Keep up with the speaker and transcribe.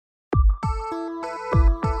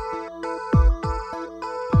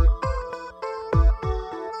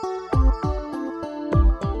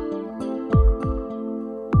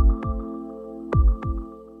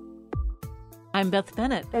I'm Beth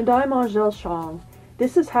Bennett. And I'm Angèle Chong.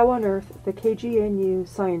 This is How on Earth, the KGNU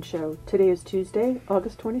Science Show. Today is Tuesday,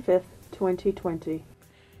 August 25th, 2020.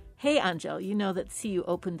 Hey, Angèle, you know that CU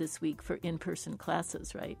opened this week for in-person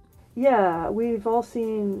classes, right? Yeah, we've all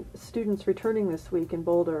seen students returning this week in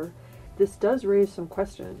Boulder. This does raise some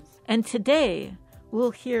questions. And today, we'll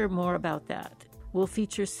hear more about that. We'll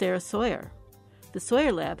feature Sarah Sawyer. The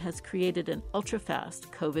Sawyer Lab has created an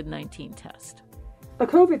ultra-fast COVID-19 test. A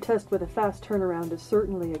COVID test with a fast turnaround is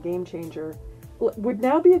certainly a game changer. Would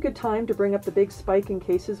now be a good time to bring up the big spike in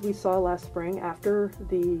cases we saw last spring after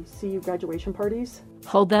the CU graduation parties?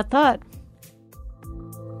 Hold that thought.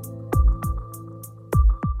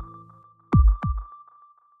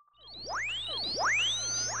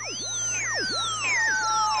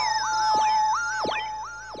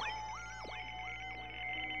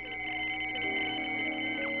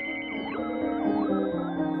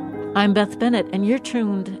 I'm Beth Bennett, and you're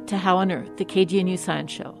tuned to How on Earth, the KGNU Science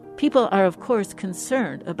Show. People are, of course,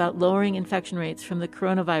 concerned about lowering infection rates from the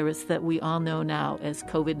coronavirus that we all know now as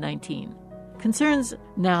COVID-19. Concerns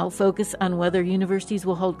now focus on whether universities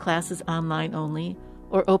will hold classes online only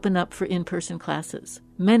or open up for in-person classes.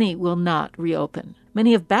 Many will not reopen.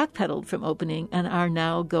 Many have backpedaled from opening and are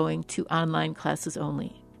now going to online classes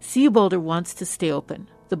only. CU Boulder wants to stay open.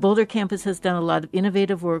 The Boulder campus has done a lot of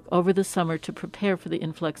innovative work over the summer to prepare for the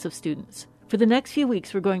influx of students. For the next few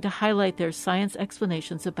weeks, we're going to highlight their science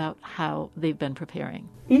explanations about how they've been preparing.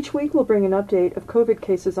 Each week we'll bring an update of COVID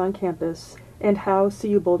cases on campus and how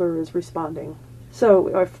CU Boulder is responding. So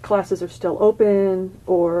if classes are still open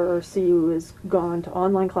or CU is gone to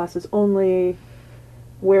online classes only,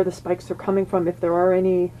 where the spikes are coming from, if there are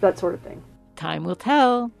any, that sort of thing. Time will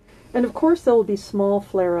tell. And of course there will be small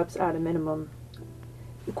flare-ups at a minimum.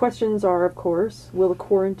 The questions are, of course, will the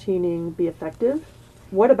quarantining be effective?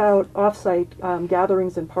 What about off-site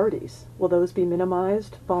gatherings and parties? Will those be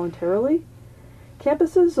minimized voluntarily?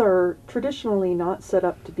 Campuses are traditionally not set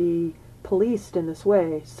up to be policed in this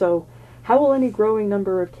way, so how will any growing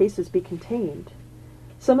number of cases be contained?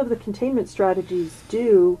 Some of the containment strategies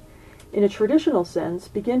do, in a traditional sense,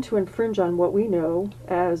 begin to infringe on what we know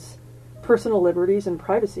as personal liberties and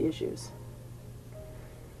privacy issues.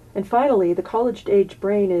 And finally, the college-age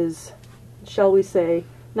brain is, shall we say,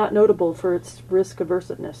 not notable for its risk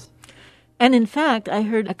aversiveness. And in fact, I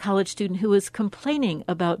heard a college student who was complaining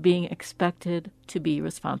about being expected to be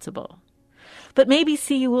responsible. But maybe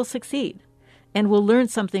CU will succeed, and we'll learn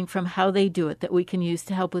something from how they do it that we can use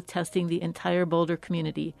to help with testing the entire Boulder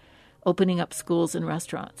community, opening up schools and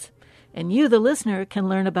restaurants. And you, the listener, can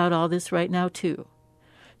learn about all this right now, too.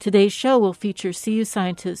 Today's show will feature CU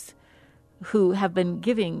scientists who have been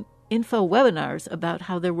giving info webinars about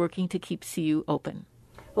how they're working to keep CU open.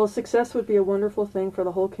 Well, success would be a wonderful thing for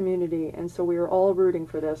the whole community, and so we are all rooting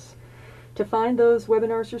for this. To find those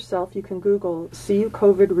webinars yourself, you can Google CU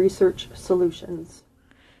COVID Research Solutions.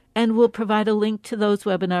 And we'll provide a link to those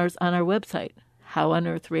webinars on our website,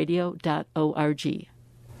 howonearthradio.org.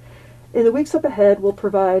 In the weeks up ahead, we'll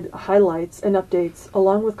provide highlights and updates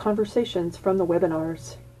along with conversations from the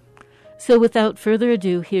webinars. So without further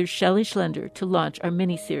ado, here's Shelley Schlender to launch our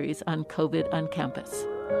mini-series on COVID on campus.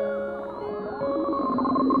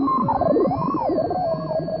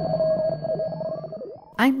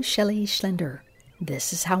 I'm Shelley Schlender.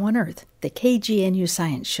 This is How on Earth, the KGNU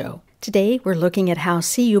Science Show. Today, we're looking at how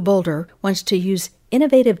CU Boulder wants to use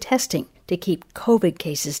innovative testing to keep COVID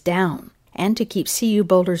cases down and to keep CU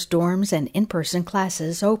Boulder's dorms and in-person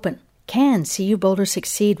classes open. Can CU Boulder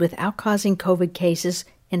succeed without causing COVID cases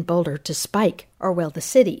in Boulder to spike, or will the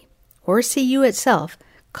city, or CU itself,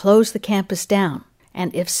 close the campus down?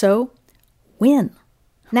 And if so, when?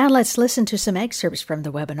 Now let's listen to some excerpts from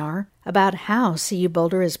the webinar about how CU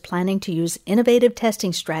Boulder is planning to use innovative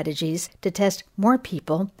testing strategies to test more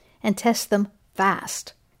people and test them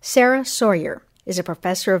fast. Sarah Sawyer is a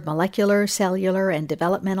professor of molecular, cellular, and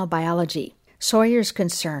developmental biology. Sawyer is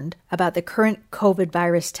concerned about the current COVID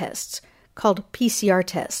virus tests, called PCR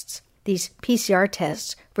tests. These PCR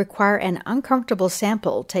tests require an uncomfortable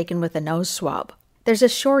sample taken with a nose swab. There's a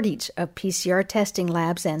shortage of PCR testing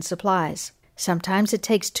labs and supplies. Sometimes it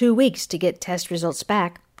takes 2 weeks to get test results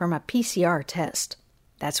back from a PCR test.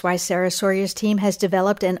 That's why Sarah Sawyer's team has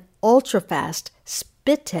developed an ultra-fast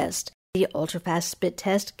spit test. The ultra-fast spit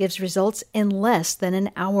test gives results in less than an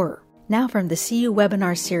hour. Now from the CU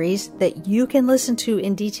webinar series that you can listen to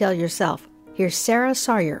in detail yourself, here's Sarah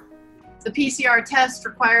Sawyer. The PCR test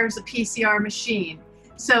requires a PCR machine.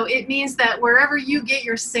 So it means that wherever you get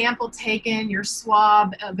your sample taken, your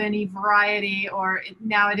swab of any variety, or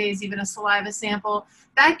nowadays even a saliva sample,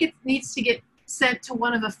 that needs to get sent to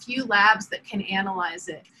one of a few labs that can analyze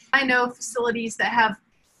it. I know facilities that have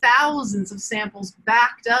thousands of samples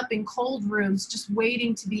backed up in cold rooms just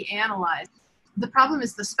waiting to be analyzed. The problem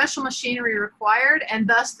is the special machinery required and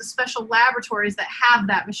thus the special laboratories that have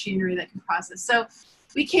that machinery that can process. So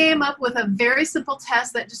we came up with a very simple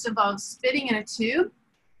test that just involves spitting in a tube,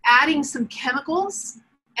 adding some chemicals,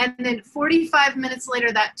 and then 45 minutes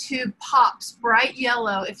later, that tube pops bright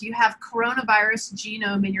yellow if you have coronavirus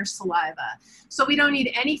genome in your saliva. So we don't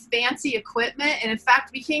need any fancy equipment. And in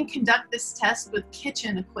fact, we can conduct this test with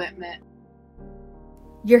kitchen equipment.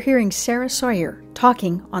 You're hearing Sarah Sawyer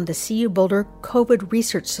talking on the CU Boulder COVID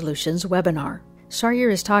Research Solutions webinar. Sawyer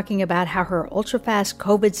is talking about how her ultrafast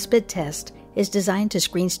COVID spit test is designed to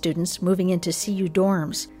screen students moving into CU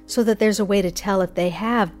dorms so that there's a way to tell if they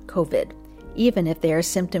have COVID, even if they are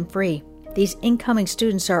symptom-free. These incoming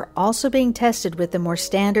students are also being tested with the more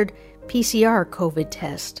standard PCR COVID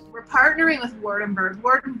test. We're partnering with Wardenburg.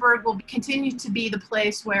 Wardenburg will continue to be the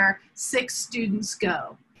place where sick students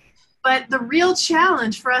go. But the real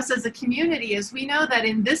challenge for us as a community is we know that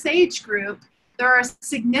in this age group, there are a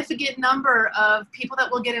significant number of people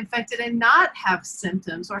that will get infected and not have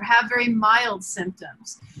symptoms or have very mild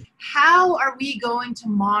symptoms. How are we going to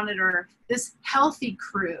monitor this healthy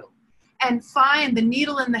crew and find the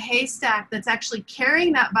needle in the haystack that's actually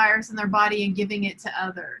carrying that virus in their body and giving it to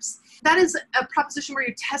others? That is a proposition where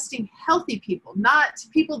you're testing healthy people, not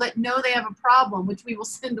people that know they have a problem, which we will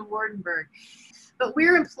send to Wardenburg. But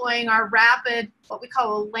we're employing our rapid, what we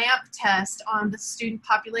call a LAMP test on the student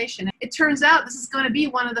population. It turns out this is going to be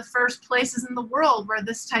one of the first places in the world where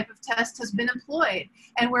this type of test has been employed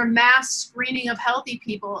and where mass screening of healthy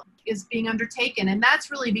people is being undertaken. And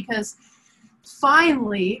that's really because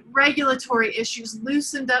finally, regulatory issues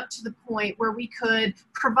loosened up to the point where we could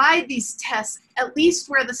provide these tests, at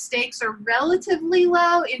least where the stakes are relatively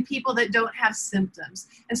low in people that don't have symptoms.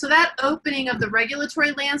 And so that opening of the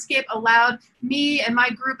regulatory landscape allowed me and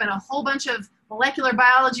my group and a whole bunch of molecular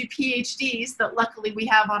biology PhDs that luckily we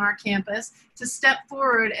have on our campus to step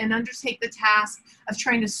forward and undertake the task of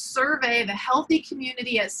trying to survey the healthy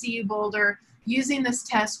community at CU Boulder using this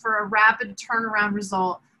test for a rapid turnaround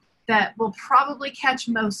result that will probably catch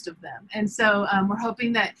most of them. And so we're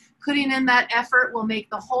hoping that putting in that effort will make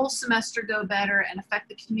the whole semester go better and affect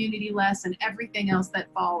the community less and everything else that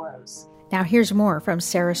follows. Now here's more from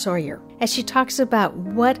Sarah Sawyer as she talks about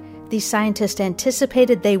what the scientists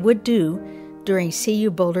anticipated they would do during CU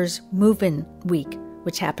Boulder's Move-In Week,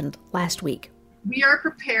 which happened last week. We are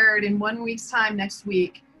prepared in 1 week's time next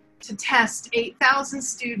week to test 8,000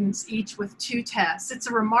 students each with 2 tests. It's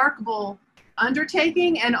a remarkable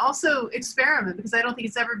undertaking and also experiment, because I don't think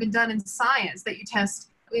it's ever been done in science that you test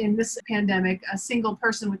in this pandemic a single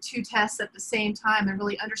person with 2 tests at the same time and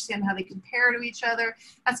really understand how they compare to each other.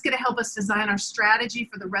 That's going to help us design our strategy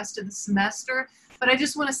for the rest of the semester. But I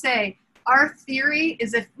just want to say, our theory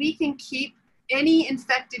is if we can keep any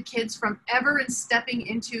infected kids from ever stepping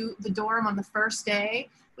into the dorm on the first day,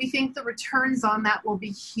 we think the returns on that will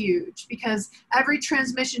be huge, because every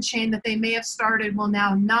transmission chain that they may have started will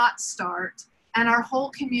now not start, and our whole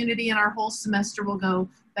community and our whole semester will go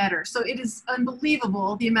better. So it is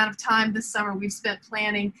unbelievable the amount of time this summer we've spent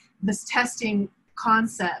planning this testing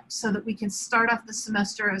concept so that we can start off the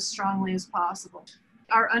semester as strongly as possible.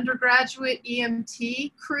 Our undergraduate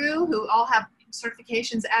EMT crew, who all have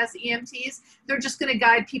certifications as EMTs, they're just going to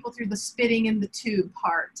guide people through the spitting in the tube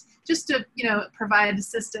part, just to, provide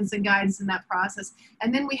assistance and guidance in that process.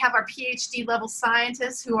 And then we have our PhD level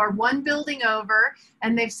scientists who are one building over,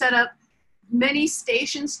 and they've set up many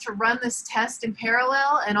stations to run this test in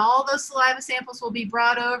parallel, and all those saliva samples will be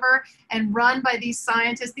brought over and run by these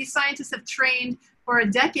scientists. These scientists have trained for a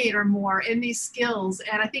decade or more in these skills,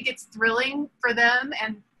 and I think it's thrilling for them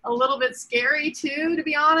and a little bit scary too, to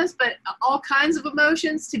be honest, but all kinds of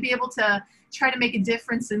emotions to be able to try to make a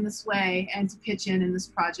difference in this way and to pitch in this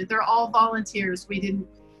project. They're all volunteers. We didn't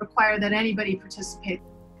require that anybody participate.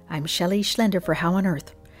 I'm Shelley Schlender for How on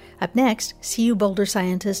Earth. Up next, CU Boulder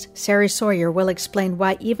scientist Sarah Sawyer will explain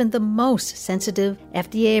why even the most sensitive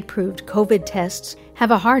FDA-approved COVID tests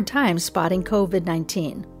have a hard time spotting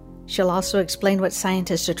COVID-19. She'll also explain what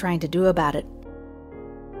scientists are trying to do about it.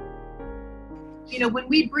 When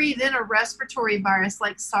we breathe in a respiratory virus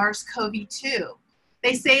like SARS-CoV-2,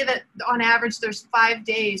 they say that on average there's 5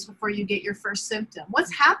 days before you get your first symptom.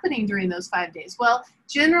 What's happening during those 5 days? Well,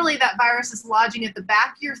 generally that virus is lodging at the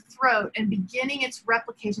back of your throat and beginning its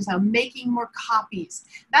replication cell, making more copies.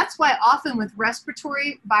 That's why often with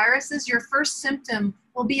respiratory viruses, your first symptom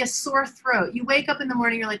will be a sore throat. You wake up in the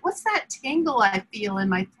morning, you're like, what's that tingle I feel in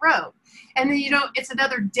my throat? And then it's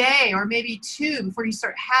another day or maybe 2 before you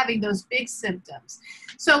start having those big symptoms.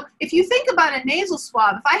 So if you think about a nasal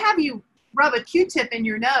swab, if I have you rub a Q-tip in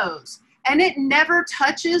your nose and it never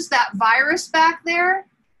touches that virus back there,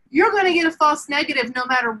 you're going to get a false negative no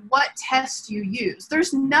matter what test you use.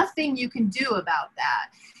 There's nothing you can do about that.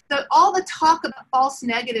 All the talk about false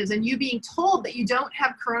negatives and you being told that you don't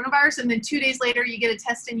have coronavirus and then 2 days later you get a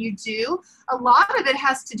test and you do, a lot of it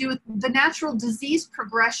has to do with the natural disease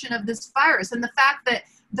progression of this virus and the fact that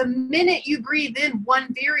the minute you breathe in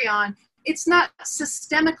one virion, it's not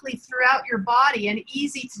systemically throughout your body and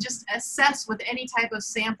easy to just assess with any type of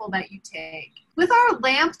sample that you take. With our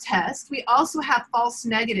LAMP test, we also have false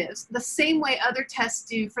negatives, the same way other tests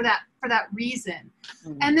do for that reason.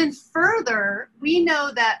 Mm-hmm. And then further, we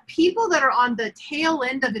know that people that are on the tail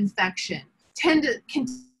end of infection tend to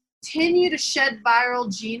continue to shed viral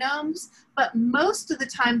genomes, but most of the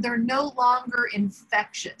time they're no longer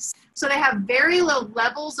infectious. So they have very low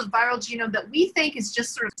levels of viral genome that we think is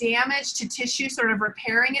just sort of damage to tissue, sort of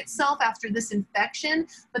repairing itself after this infection,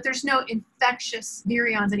 but there's no infectious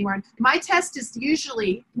virions anymore. My test is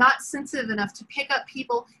usually not sensitive enough to pick up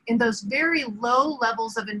people in those very low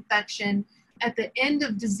levels of infection at the end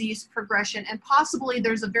of disease progression, and possibly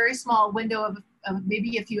there's a very small window of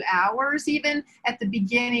maybe a few hours even at the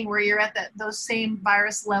beginning where you're at those same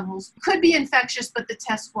virus levels. Could be infectious, but the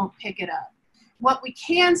test won't pick it up. What we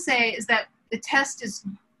can say is that the test is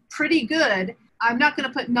pretty good. I'm not going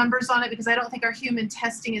to put numbers on it because I don't think our human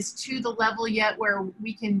testing is to the level yet where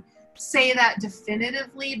we can say that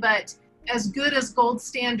definitively, but as good as gold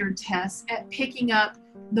standard tests at picking up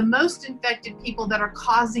the most infected people that are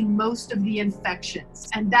causing most of the infections.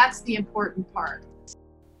 And that's the important part.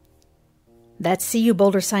 That's CU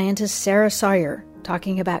Boulder scientist Sarah Sawyer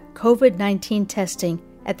talking about COVID-19 testing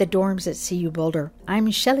at the dorms at CU Boulder. I'm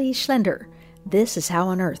Shelley Schlender. This is How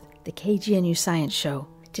on Earth, the KGNU Science Show.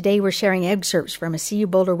 Today we're sharing excerpts from a CU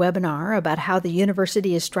Boulder webinar about how the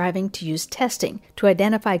university is striving to use testing to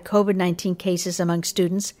identify COVID-19 cases among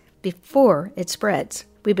students before it spreads.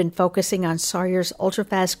 We've been focusing on Sawyer's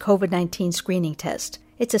ultra-fast COVID-19 screening test.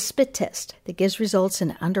 It's a spit test that gives results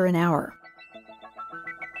in under an hour.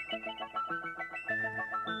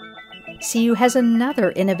 CU has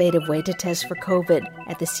another innovative way to test for COVID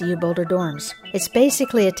at the CU Boulder dorms. It's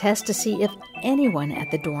basically a test to see if anyone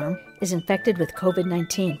at the dorm is infected with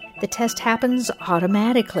COVID-19. The test happens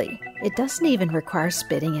automatically. It doesn't even require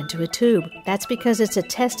spitting into a tube. That's because it's a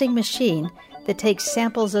testing machine that takes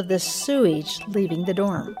samples of the sewage leaving the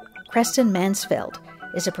dorm. Preston Mansfeld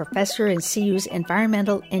is a professor in CU's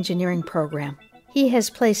Environmental Engineering program. He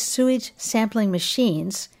has placed sewage sampling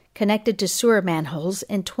machines connected to sewer manholes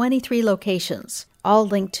in 23 locations, all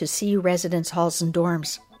linked to CU residence halls and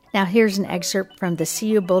dorms. Now here's an excerpt from the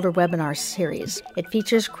CU Boulder webinar series. It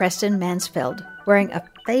features Preston Mansfeld wearing a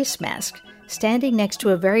face mask, standing next to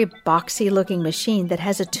a very boxy-looking machine that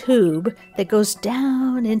has a tube that goes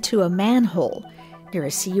down into a manhole near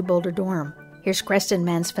a CU Boulder dorm. Here's Preston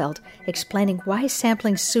Mansfeld explaining why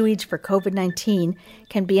sampling sewage for COVID-19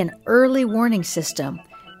 can be an early warning system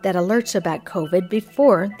that alerts about COVID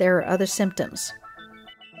before there are other symptoms.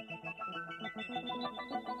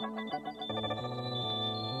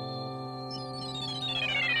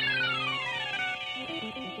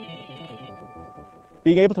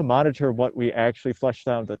 Being able to monitor what we actually flush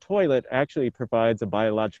down the toilet actually provides a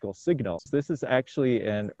biological signal. This is actually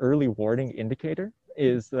an early warning indicator,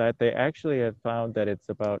 is that they actually have found that it's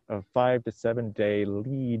about a 5 to 7 day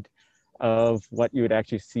lead of what you would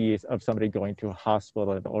actually see of somebody going to a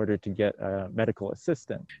hospital in order to get medical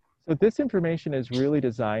assistance. So this information is really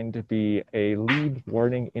designed to be a lead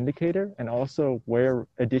warning indicator and also where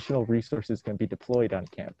additional resources can be deployed on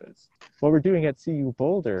campus. What we're doing at CU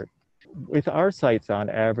Boulder, with our sites on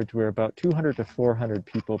average, we're about 200 to 400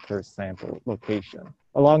 people per sample location.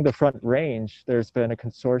 Along the Front Range, there's been a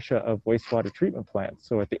consortia of wastewater treatment plants.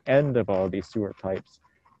 So at the end of all these sewer pipes,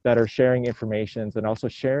 that are sharing information and also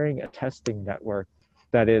sharing a testing network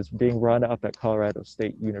that is being run up at Colorado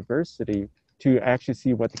State University to actually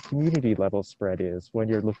see what the community level spread is when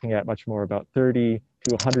you're looking at much more about 30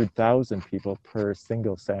 to 100,000 people per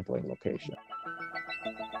single sampling location.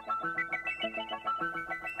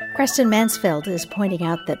 Preston Mansfeld is pointing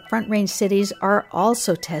out that Front Range cities are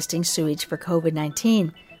also testing sewage for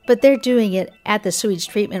COVID-19, but they're doing it at the sewage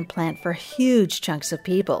treatment plant for huge chunks of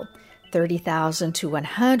people. 30,000 to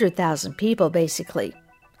 100,000 people, basically.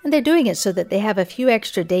 And they're doing it so that they have a few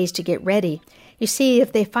extra days to get ready. You see,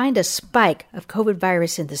 if they find a spike of COVID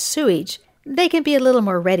virus in the sewage, they can be a little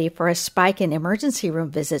more ready for a spike in emergency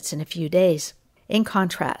room visits in a few days. In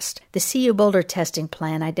contrast, the CU Boulder testing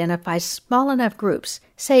plan identifies small enough groups,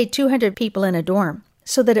 say 200 people in a dorm,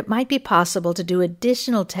 so that it might be possible to do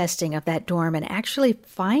additional testing of that dorm and actually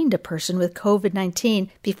find a person with COVID-19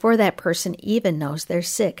 before that person even knows they're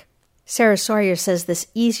sick. Sarah Sawyer says this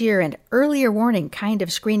easier and earlier warning kind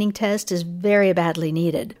of screening test is very badly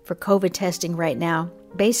needed for COVID testing right now,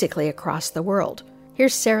 basically across the world.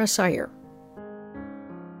 Here's Sarah Sawyer.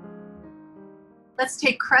 Let's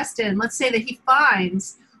take Creston. Let's say that he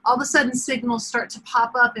finds all of a sudden signals start to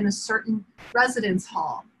pop up in a certain residence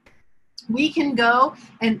hall. We can go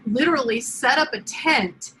and literally set up a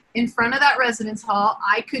tent in front of that residence hall.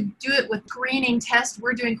 I could do it with screening test.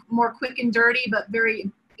 We're doing more quick and dirty, but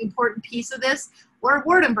very important piece of this. Or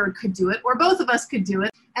Wardenberg could do it, or both of us could do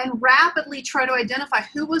it, and rapidly try to identify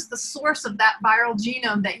who was the source of that viral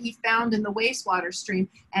genome that he found in the wastewater stream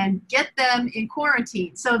and get them in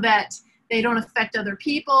quarantine so that they don't affect other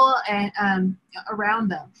people and around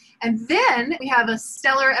them. And then we have a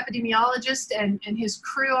stellar epidemiologist and his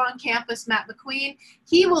crew on campus, Matt McQueen.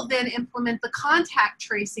 He will then implement the contact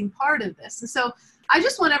tracing part of this. And so I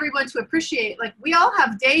just want everyone to appreciate, like, we all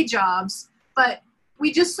have day jobs, but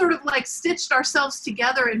we just sort of like stitched ourselves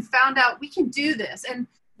together and found out we can do this. And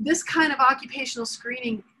this kind of occupational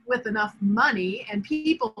screening with enough money and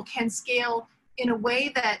people can scale in a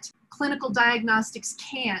way that clinical diagnostics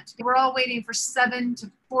can't. We're all waiting for 7 to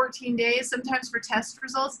 14 days, sometimes for test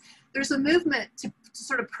results. There's a movement to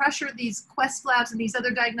sort of pressure these Quest labs and these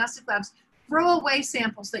other diagnostic labs, throw away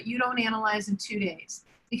samples that you don't analyze in 2 days.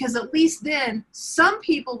 Because at least then some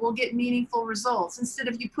people will get meaningful results instead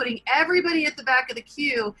of you putting everybody at the back of the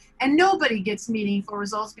queue and nobody gets meaningful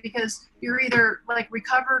results because you're either like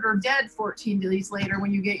recovered or dead 14 days later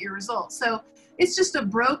when you get your results. So it's just a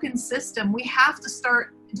broken system. We have to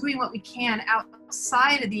start doing what we can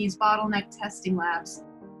outside of these bottleneck testing labs.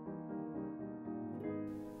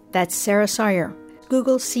 That's Sarah Sawyer.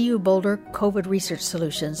 Google CU Boulder COVID Research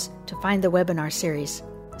Solutions to find the webinar series.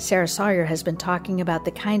 Sarah Sawyer has been talking about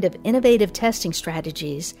the kind of innovative testing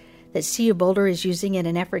strategies that CU Boulder is using in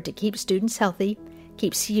an effort to keep students healthy,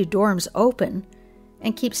 keep CU dorms open,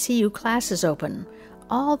 and keep CU classes open,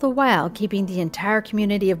 all the while keeping the entire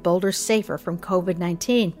community of Boulder safer from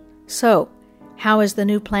COVID-19. So, how is the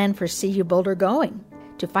new plan for CU Boulder going?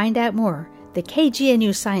 To find out more, the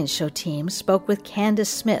KGNU Science Show team spoke with Candace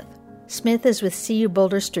Smith. Smith is with CU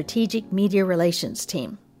Boulder's Strategic Media Relations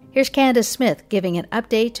team. Here's Candace Smith giving an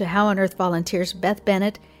update to How on Earth volunteers Beth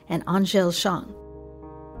Bennett and Angel Shang.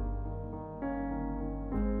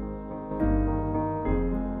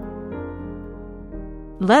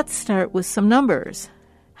 Let's start with some numbers.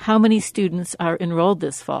 How many students are enrolled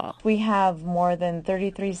this fall? We have more than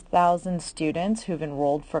 33,000 students who've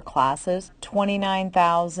enrolled for classes.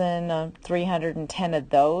 29,310 of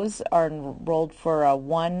those are enrolled for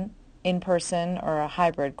one in-person or a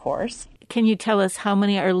hybrid course. Can you tell us how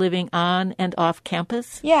many are living on and off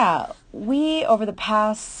campus? Yeah, over the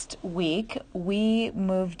past week, we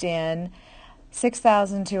moved in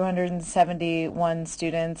 6,271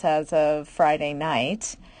 students as of Friday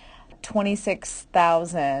night.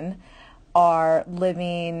 26,000 are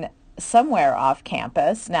living somewhere off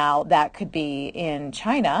campus. Now, that could be in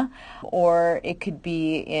China, or it could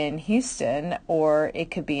be in Houston, or it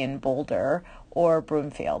could be in Boulder or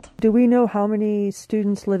Broomfield. Do we know how many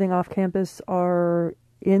students living off campus are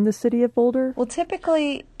in the city of Boulder? Well,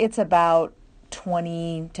 typically it's about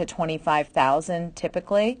 20 to 25,000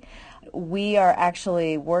 typically. We are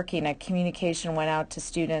actually working, a communication went out to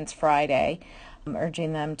students Friday,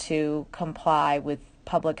 urging them to comply with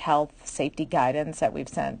public health safety guidance that we've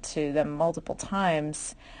sent to them multiple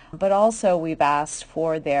times, but also we've asked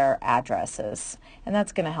for their addresses, and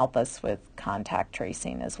that's going to help us with contact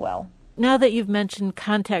tracing as well. Now that you've mentioned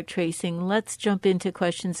contact tracing, let's jump into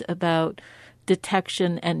questions about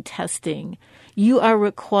detection and testing. You are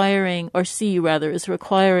requiring, or CU rather, is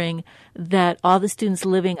requiring that all the students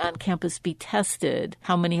living on campus be tested.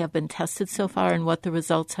 How many have been tested so far and what the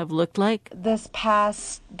results have looked like? This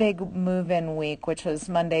past big move-in week, which was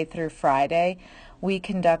Monday through Friday, we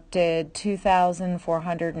conducted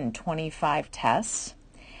 2,425 tests.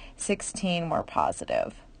 16 were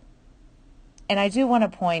positive. And I do want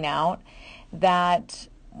to point out that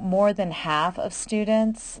more than half of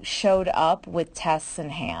students showed up with tests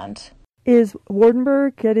in hand. Is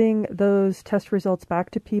Wardenburg getting those test results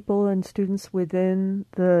back to people and students within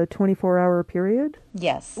the 24-hour period?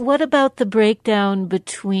 Yes. What about the breakdown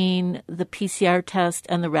between the PCR test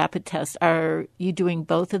and the rapid test? Are you doing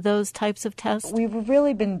both of those types of tests? We've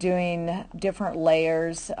really been doing different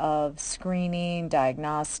layers of screening,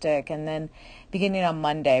 diagnostic, and then beginning on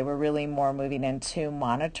Monday, we're really more moving into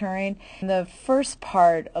monitoring. In the first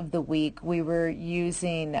part of the week, we were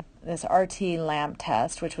using this RT LAMP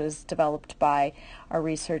test, which was developed by our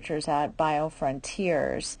researchers at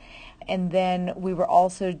BioFrontiers. And then we were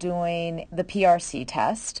also doing the PRC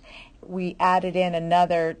test. We added in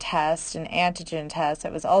another test, an antigen test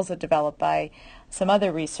that was also developed by some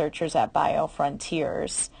other researchers at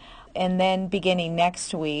BioFrontiers. And then beginning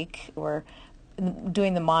next week, we're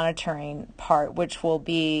doing the monitoring part, which will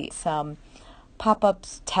be some pop-up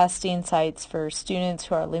testing sites for students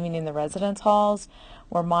who are living in the residence halls.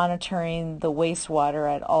 We're monitoring the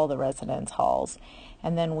wastewater at all the residence halls.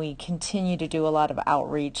 And then we continue to do a lot of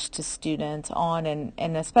outreach to students on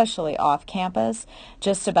and especially off campus,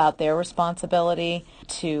 just about their responsibility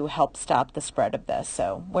to help stop the spread of this.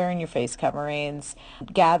 So wearing your face coverings,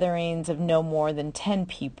 gatherings of no more than 10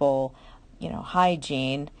 people,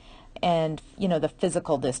 hygiene, and, the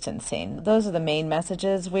physical distancing. Those are the main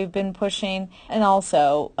messages we've been pushing, and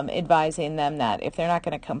also advising them that if they're not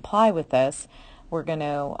going to comply with this, we're going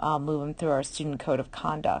to move them through our student code of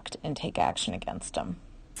conduct and take action against them.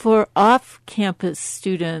 For off-campus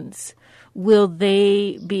students, will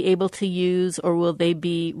they be able to use or will they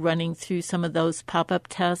be running through some of those pop-up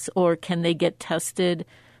tests, or can they get tested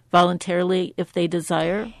voluntarily if they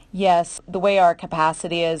desire? Yes, the way our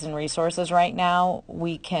capacity is and resources right now,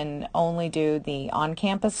 we can only do the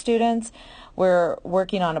on-campus students. We're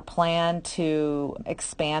working on a plan to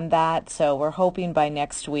expand that, so we're hoping by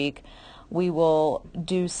next week we will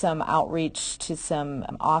do some outreach to some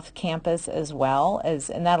off-campus as well,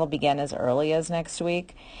 and that'll begin as early as next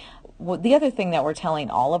week. The other thing that we're telling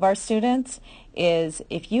all of our students is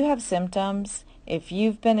if you have symptoms, if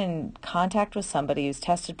you've been in contact with somebody who's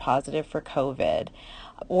tested positive for COVID,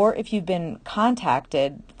 or if you've been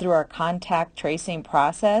contacted through our contact tracing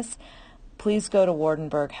process, please go to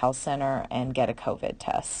Wardenburg Health Center and get a COVID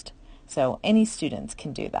test. So any students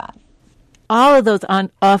can do that. All of those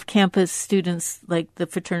off-campus students, like the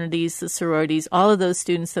fraternities, the sororities, all of those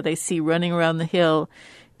students that I see running around the Hill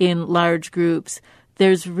in large groups,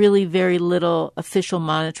 there's really very little official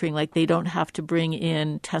monitoring, like they don't have to bring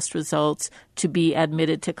in test results to be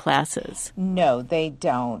admitted to classes. No, they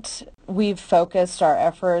don't. We've focused our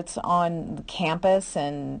efforts on campus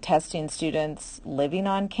and testing students living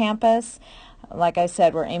on campus. Like I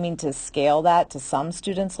said, we're aiming to scale that to some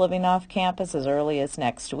students living off campus as early as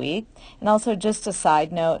next week. And also, just a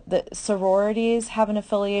side note, the sororities have an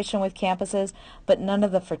affiliation with campuses, but none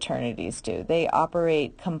of the fraternities do. They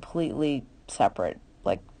operate completely separate,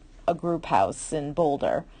 like a group house in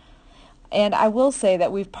Boulder. And I will say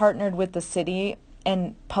that we've partnered with the city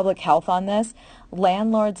and public health on this.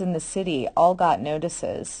 Landlords in the city all got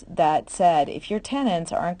notices that said, if your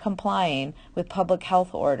tenants aren't complying with public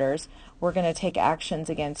health orders, we're going to take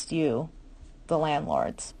actions against you, the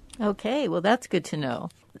landlords. Okay, well, that's good to know.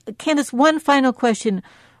 Candace, one final question.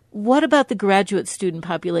 What about the graduate student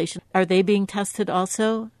population? Are they being tested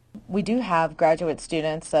also? We do have graduate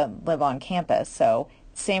students that live on campus, so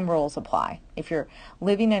same rules apply. If you're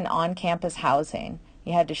living in on-campus housing,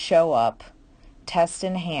 you had to show up, test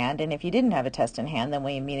in hand, and if you didn't have a test in hand, then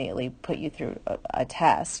we immediately put you through a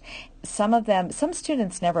test. Some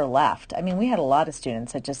students never left. I mean, we had a lot of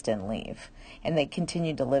students that just didn't leave, and they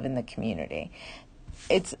continued to live in the community.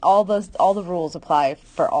 It's all the rules apply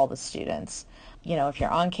for all the students. If you're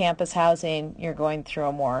on campus housing, you're going through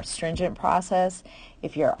a more stringent process.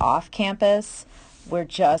 If you're off campus, we're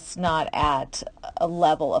just not at a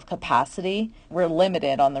level of capacity. We're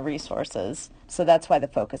limited on the resources. So that's why the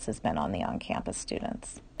focus has been on the on-campus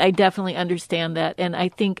students. I definitely understand that, and I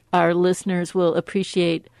think our listeners will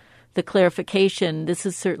appreciate the clarification. This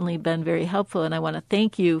has certainly been very helpful, and I want to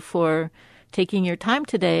thank you for taking your time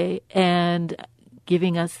today and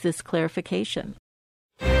giving us this clarification.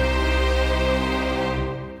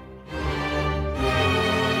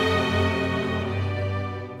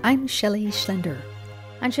 I'm Shelley Schlender.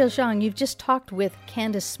 Anshel Zhang, you've just talked with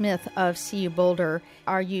Candace Smith of CU Boulder.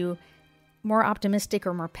 Are you more optimistic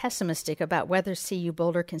or more pessimistic about whether CU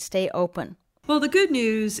Boulder can stay open? Well, the good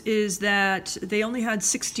news is that they only had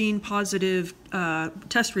 16 positive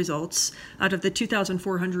test results out of the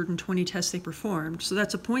 2,420 tests they performed. So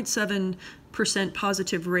that's a 0.7%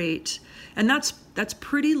 positive rate. And that's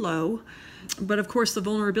pretty low. But of course, the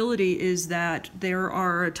vulnerability is that there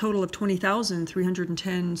are a total of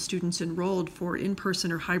 20,310 students enrolled for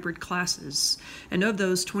in-person or hybrid classes. And of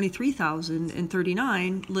those,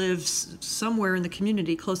 23,039 live somewhere in the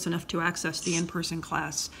community close enough to access the in-person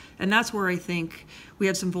class. And that's where I think we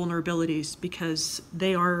have some vulnerabilities, because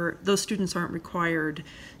those students aren't required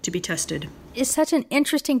to be tested. It's such an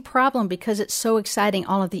interesting problem because it's so exciting,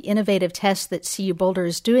 all of the innovative tests that CU Boulder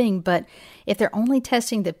is doing, but if they're only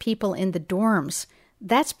testing the people in the dorms,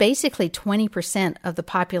 that's basically 20% of the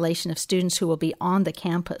population of students who will be on the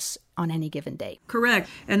campus on any given day. Correct.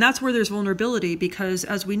 And that's where there's vulnerability because,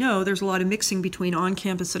 as we know, there's a lot of mixing between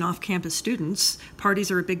on-campus and off-campus students. Parties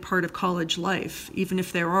are a big part of college life, even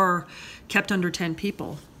if there are kept under 10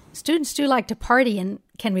 people. Students do like to party, and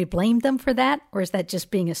can we blame them for that, or is that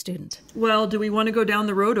just being a student? Well, do we want to go down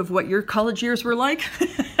the road of what your college years were like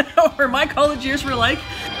or my college years were like?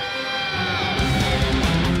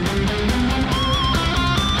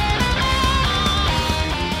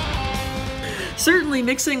 Certainly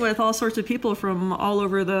mixing with all sorts of people from all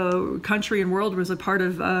over the country and world was a part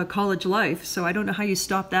of college life. So I don't know how you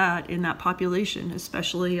stop that in that population,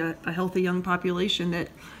 especially a healthy young population that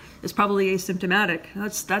is probably asymptomatic.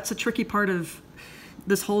 That's a tricky part of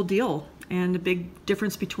this whole deal, and a big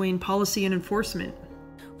difference between policy and enforcement.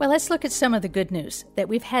 Well, let's look at some of the good news that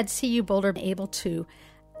we've had CU Boulder able to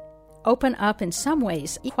open up in some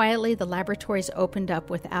ways. Quietly, the laboratories opened up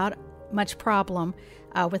without much problem,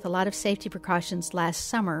 with a lot of safety precautions last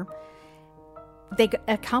summer. They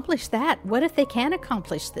accomplished that. What if they can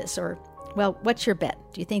accomplish this? Or, well, what's your bet?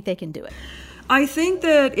 Do you think they can do it? I think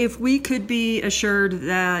that if we could be assured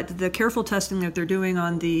that the careful testing that they're doing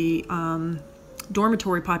on the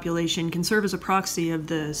dormitory population can serve as a proxy of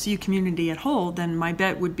the CU community at whole, then my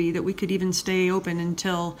bet would be that we could even stay open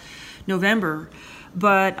until November.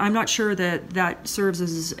 But I'm not sure that that serves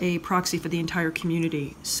as a proxy for the entire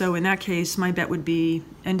community. So in that case, my bet would be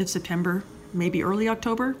end of September, maybe early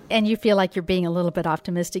October. And you feel like you're being a little bit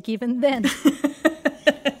optimistic even then.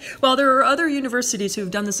 Well, there are other universities who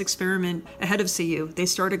have done this experiment ahead of CU. They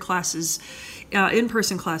started classes,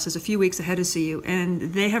 in-person classes, a few weeks ahead of CU,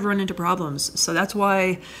 and they have run into problems. So that's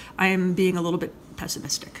why I am being a little bit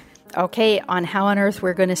pessimistic. Okay, on How on Earth,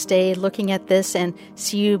 we're going to stay looking at this, and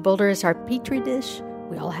CU Boulder is our petri dish.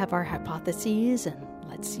 We all have our hypotheses, and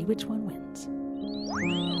let's see which one wins.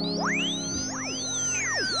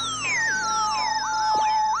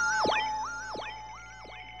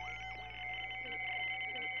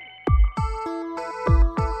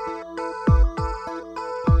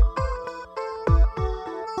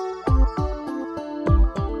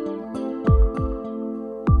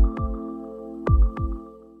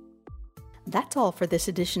 That's all for this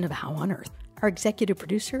edition of How on Earth. Our executive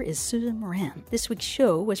producer is Susan Moran. This week's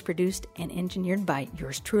show was produced and engineered by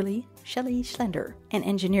yours truly, Shelley Schlender, and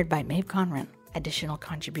engineered by Maeve Conran. Additional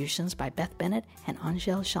contributions by Beth Bennett and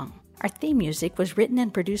Angel Shang. Our theme music was written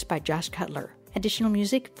and produced by Josh Cutler. Additional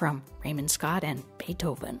music from Raymond Scott and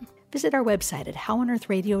Beethoven. Visit our website at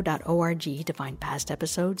howonearthradio.org to find past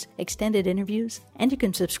episodes, extended interviews, and you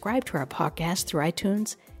can subscribe to our podcast through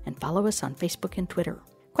iTunes and follow us on Facebook and Twitter.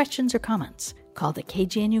 Questions or comments? Call the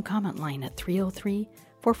KGNU comment line at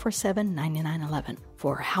 303-447-9911.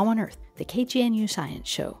 For How on Earth, the KGNU Science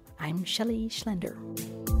Show, I'm Shelley Schlender.